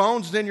in your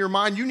bones and in your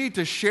mind, you need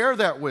to share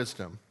that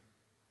wisdom.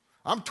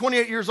 I'm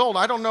 28 years old.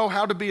 I don't know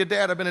how to be a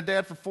dad. I've been a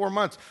dad for 4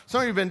 months.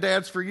 Some of you have been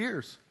dads for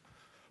years.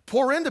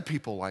 Pour into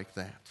people like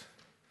that.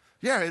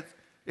 Yeah,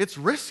 it's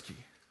risky.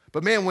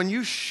 But man, when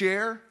you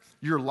share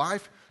your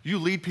life, you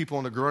lead people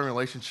into growing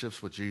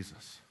relationships with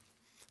Jesus.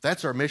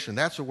 That's our mission.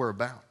 That's what we're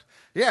about.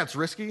 Yeah, it's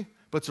risky,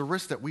 but it's a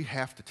risk that we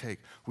have to take.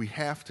 We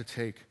have to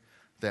take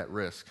that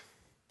risk.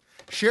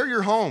 Share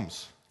your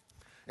homes.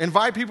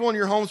 Invite people in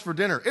your homes for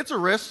dinner. It's a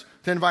risk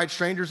to invite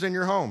strangers in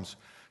your homes.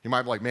 You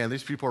might be like, man,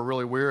 these people are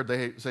really weird.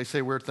 They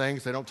say weird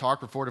things. They don't talk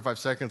for 45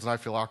 seconds, and I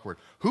feel awkward.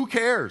 Who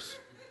cares?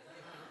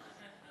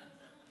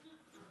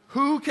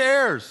 Who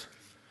cares?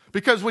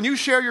 Because when you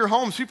share your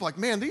homes, people are like,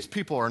 man, these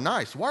people are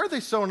nice. Why are they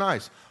so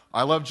nice?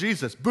 I love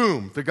Jesus.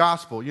 Boom, the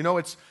gospel. You know,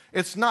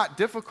 it's not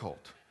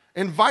difficult.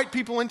 Invite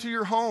people into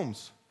your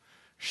homes.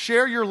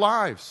 Share your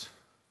lives.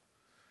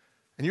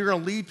 And you're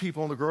going to lead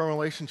people into growing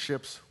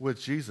relationships with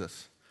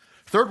Jesus.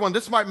 Third one,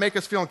 this might make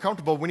us feel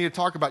uncomfortable. We need to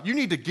talk about, you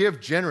need to give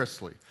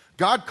generously.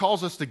 God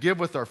calls us to give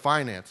with our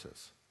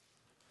finances.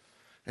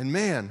 And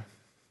man,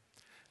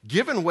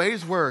 give in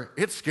ways where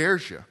it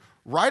scares you.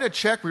 Write a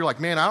check where you're like,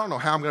 man, I don't know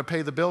how I'm going to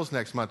pay the bills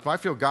next month, but I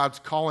feel God's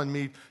calling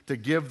me to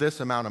give this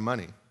amount of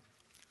money.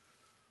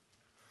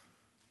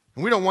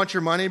 And we don't want your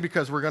money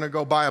because we're going to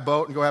go buy a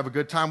boat and go have a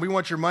good time. We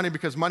want your money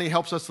because money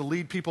helps us to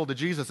lead people to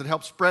Jesus. It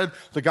helps spread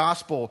the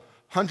gospel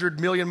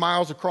 100 million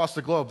miles across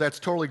the globe. That's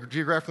totally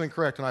geographically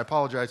incorrect, and I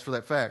apologize for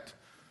that fact.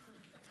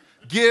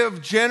 Give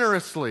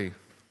generously.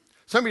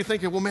 Some of you are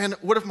thinking, well, man,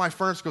 what if my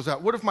furnace goes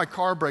out? What if my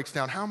car breaks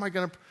down? How am I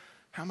going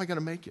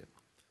to make it?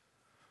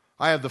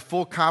 I have the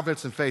full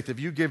confidence and faith. If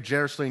you give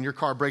generously and your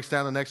car breaks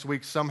down the next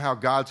week, somehow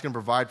God's going to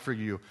provide for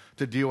you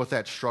to deal with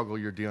that struggle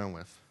you're dealing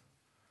with.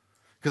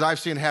 Because I've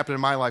seen it happen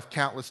in my life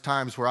countless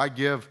times where I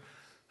give,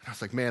 and I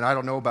was like, man, I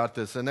don't know about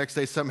this. The next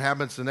day something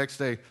happens. The next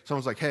day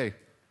someone's like, hey,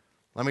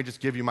 let me just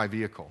give you my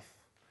vehicle.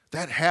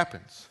 That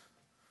happens.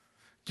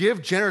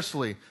 Give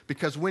generously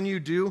because when you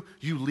do,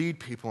 you lead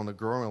people into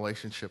growing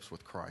relationships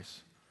with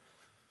Christ.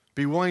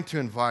 Be willing to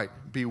invite.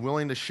 Be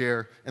willing to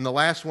share. And the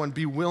last one,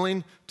 be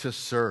willing to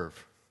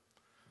serve.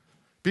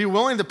 Be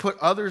willing to put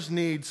others'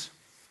 needs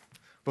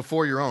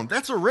before your own.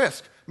 That's a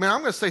risk. Man,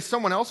 I'm going to say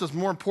someone else is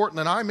more important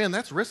than I. Man,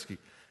 that's risky.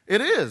 It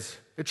is.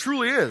 It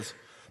truly is.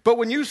 But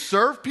when you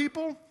serve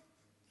people,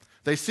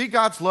 they see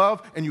God's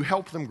love and you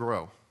help them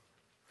grow.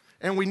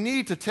 And we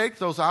need to take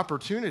those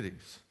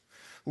opportunities.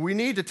 We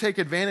need to take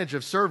advantage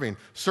of serving.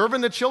 Serving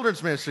the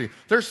children's ministry.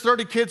 There's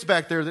 30 kids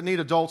back there that need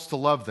adults to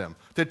love them,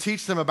 to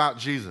teach them about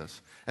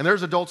Jesus. And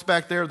there's adults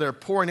back there that are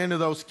pouring into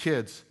those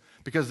kids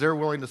because they're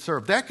willing to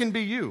serve. That can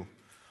be you.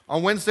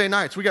 On Wednesday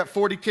nights, we got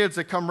 40 kids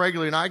that come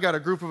regularly, and I got a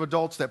group of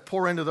adults that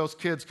pour into those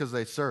kids because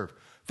they serve.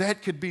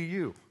 That could be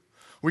you.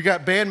 We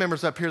got band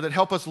members up here that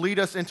help us lead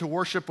us into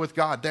worship with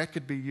God. That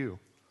could be you.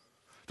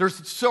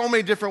 There's so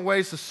many different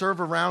ways to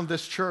serve around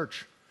this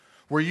church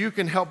where you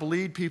can help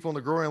lead people into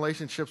growing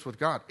relationships with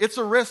God. It's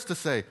a risk to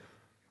say,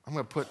 I'm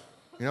going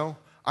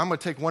to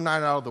take one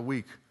night out of the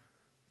week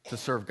to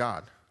serve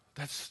God.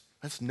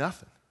 That's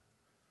nothing.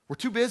 We're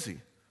too busy.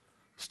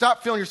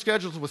 Stop filling your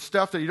schedules with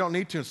stuff that you don't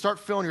need to and start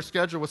filling your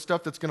schedule with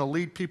stuff that's going to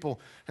lead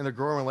people into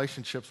growing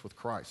relationships with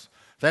Christ.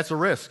 That's a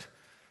risk.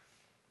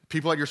 It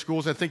People at your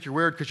schools that think you're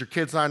weird because your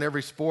kid's not in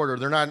every sport or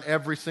they're not in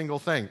every single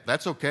thing.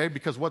 That's okay,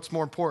 because what's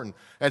more important?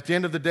 At the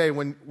end of the day,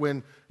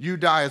 when you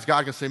die, is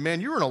God going to say,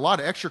 man, you were in a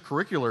lot of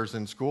extracurriculars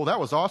in school. That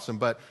was awesome,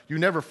 but you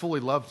never fully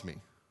loved me.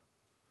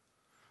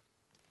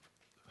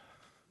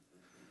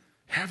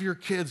 Have your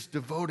kids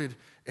devoted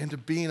into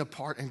being a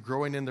part and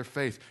growing in their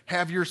faith.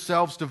 Have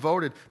yourselves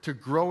devoted to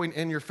growing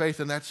in your faith,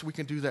 and we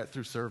can do that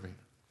through serving.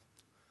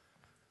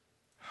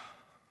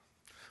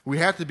 We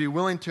have to be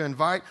willing to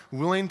invite,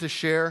 willing to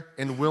share,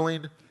 and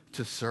willing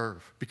to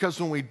serve. Because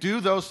when we do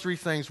those three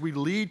things, we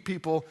lead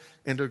people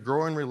into a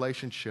growing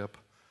relationship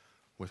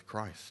with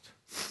Christ.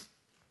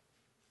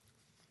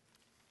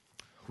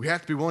 We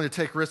have to be willing to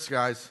take risks,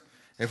 guys.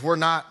 If we're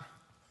not,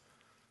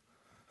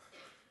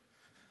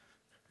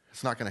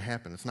 it's not going to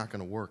happen. It's not going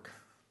to work.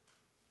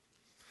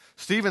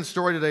 Stephen's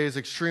story today is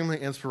extremely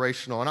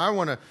inspirational, and I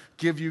want to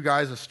give you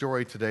guys a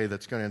story today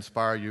that's going to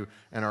inspire you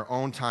in our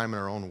own time, in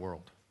our own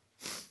world.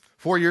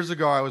 4 years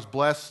ago, I was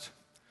blessed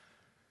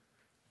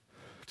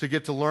to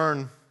get to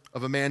learn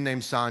of a man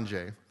named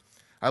Sanjay.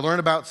 I learned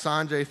about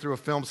Sanjay through a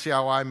film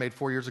CIY made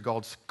 4 years ago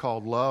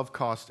called Love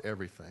Cost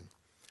Everything.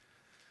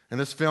 And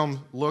this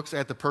film looks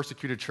at the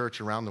persecuted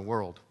church around the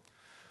world.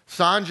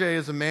 Sanjay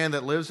is a man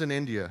that lives in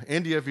India.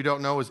 India, if you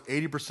don't know, is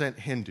 80%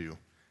 Hindu.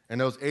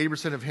 And those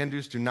 80% of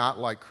Hindus do not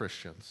like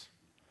Christians.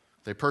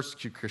 They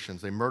persecute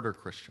Christians. They murder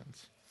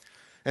Christians.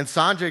 And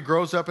Sanjay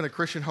grows up in a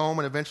Christian home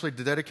and eventually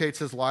dedicates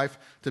his life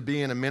to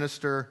being a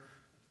minister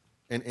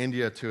in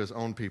India to his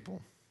own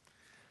people.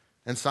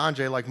 And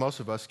Sanjay, like most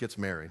of us, gets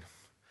married.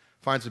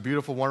 Finds a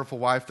beautiful, wonderful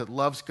wife that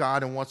loves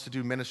God and wants to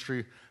do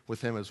ministry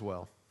with him as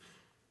well.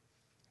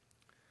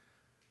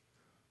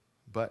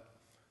 But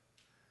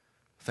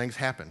things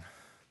happen.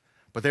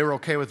 But they were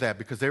okay with that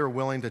because they were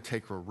willing to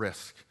take a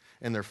risk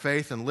in their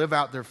faith and live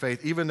out their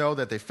faith, even though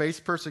that they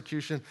faced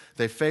persecution,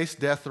 they faced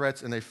death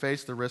threats, and they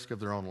faced the risk of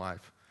their own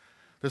life.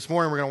 This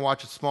morning, we're going to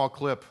watch a small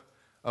clip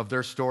of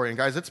their story. And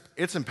guys, it's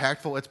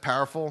impactful, it's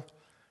powerful,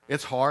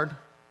 it's hard,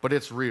 but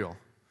it's real.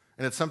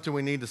 And it's something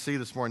we need to see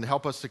this morning to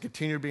help us to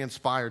continue to be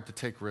inspired to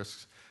take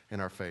risks in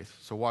our faith.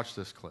 So watch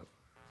this clip.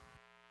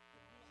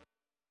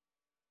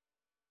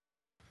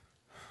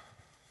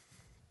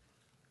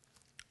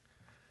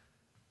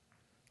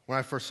 When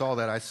I first saw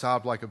that, I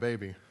sobbed like a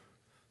baby.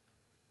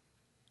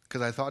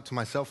 Because I thought to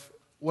myself,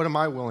 what am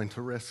I willing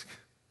to risk?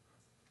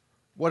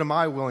 What am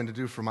I willing to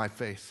do for my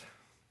faith?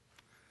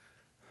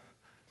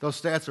 Those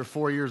stats are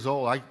 4 years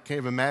old. I can't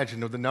even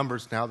imagine the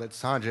numbers now that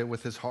Sanjay,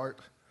 with his heart,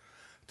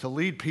 to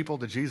lead people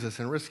to Jesus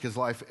and risk his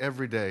life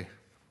every day,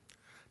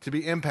 to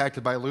be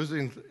impacted by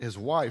losing his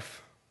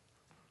wife.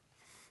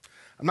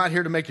 I'm not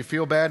here to make you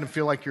feel bad and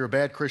feel like you're a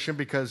bad Christian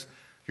because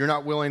you're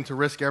not willing to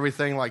risk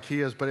everything like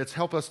he is, but it's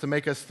helped us to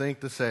make us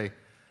think to say,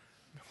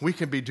 we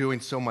can be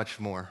doing so much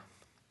more.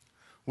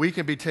 We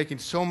can be taking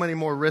so many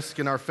more risks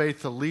in our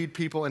faith to lead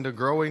people into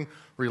growing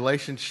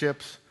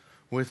relationships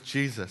with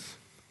Jesus.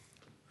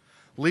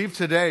 Leave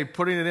today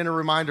putting it in a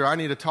reminder, I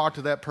need to talk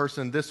to that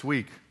person this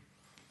week.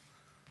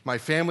 My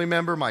family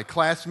member, my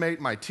classmate,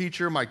 my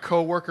teacher, my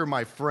coworker,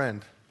 my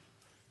friend.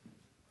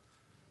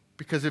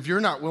 Because if you're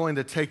not willing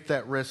to take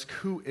that risk,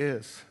 who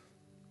is?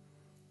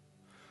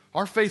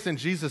 Our faith in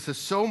Jesus is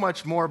so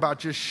much more about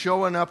just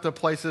showing up to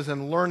places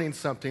and learning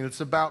something.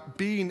 It's about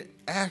being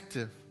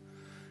active.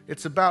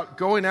 It's about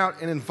going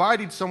out and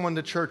inviting someone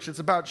to church. It's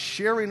about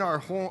sharing our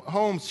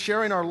homes,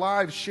 sharing our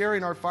lives,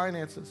 sharing our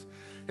finances.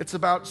 It's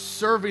about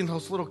serving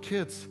those little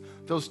kids,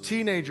 those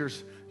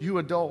teenagers, you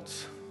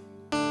adults.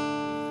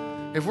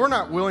 If we're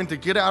not willing to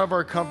get out of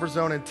our comfort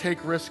zone and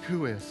take risk,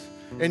 who is?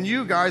 And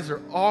you guys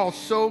are all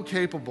so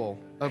capable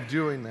of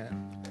doing that.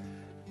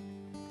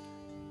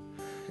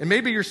 And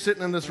maybe you're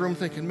sitting in this room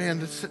thinking, man,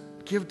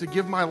 to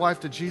give my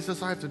life to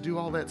Jesus, I have to do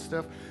all that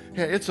stuff.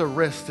 Yeah, it's a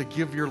risk to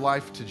give your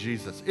life to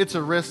Jesus. It's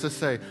a risk to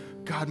say,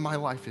 God, my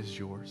life is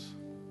yours.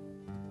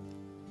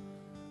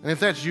 And if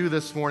that's you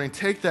this morning,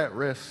 take that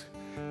risk.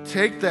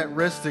 Take that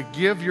risk to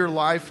give your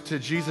life to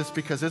Jesus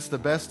because it's the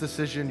best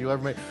decision you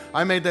ever made.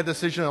 I made that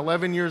decision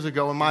 11 years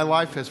ago, and my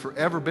life has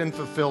forever been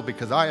fulfilled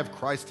because I have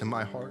Christ in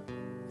my heart.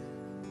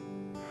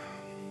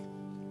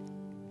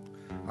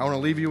 I want to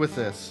leave you with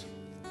this.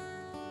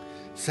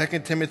 2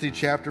 Timothy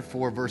chapter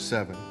 4, verse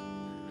 7.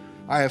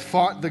 I have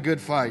fought the good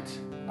fight.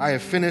 I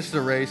have finished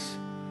the race.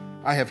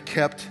 I have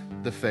kept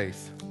the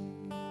faith.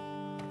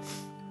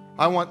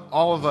 I want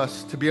all of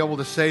us to be able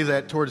to say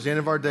that towards the end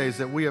of our days,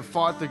 that we have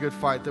fought the good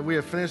fight, that we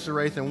have finished the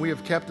race, and we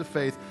have kept the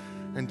faith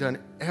and done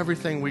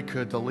everything we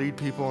could to lead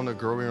people in a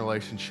growing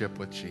relationship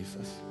with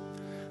Jesus.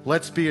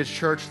 Let's be a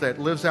church that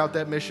lives out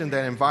that mission,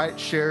 that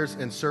invites, shares,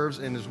 and serves,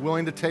 and is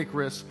willing to take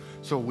risks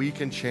so we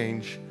can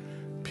change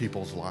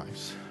people's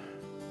lives.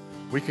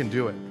 We can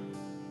do it.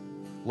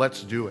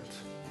 Let's do it.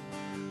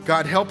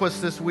 God, help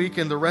us this week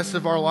and the rest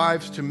of our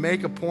lives to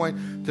make a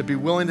point to be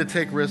willing to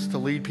take risks to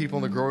lead people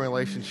into growing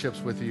relationships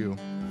with you.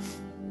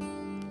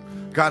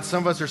 God,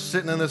 some of us are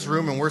sitting in this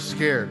room and we're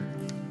scared.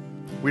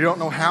 We don't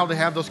know how to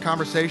have those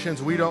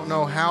conversations. We don't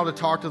know how to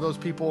talk to those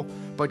people.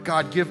 But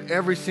God, give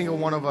every single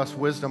one of us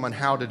wisdom on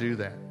how to do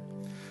that.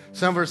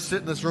 Some of us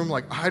sit in this room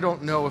like, I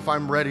don't know if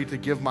I'm ready to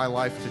give my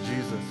life to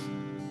Jesus.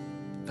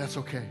 That's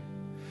okay.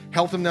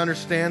 Help them to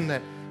understand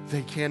that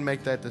they can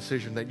make that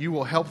decision, that you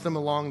will help them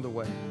along the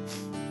way.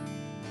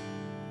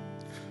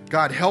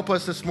 God, help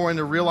us this morning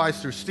to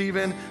realize through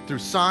Stephen, through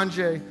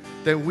Sanjay,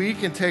 that we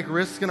can take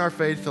risks in our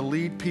faith to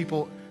lead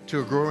people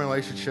to a growing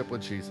relationship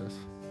with Jesus.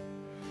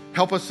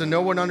 Help us to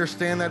know and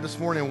understand that this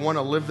morning and want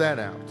to live that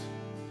out.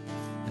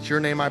 It's your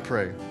name I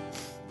pray.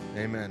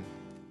 Amen.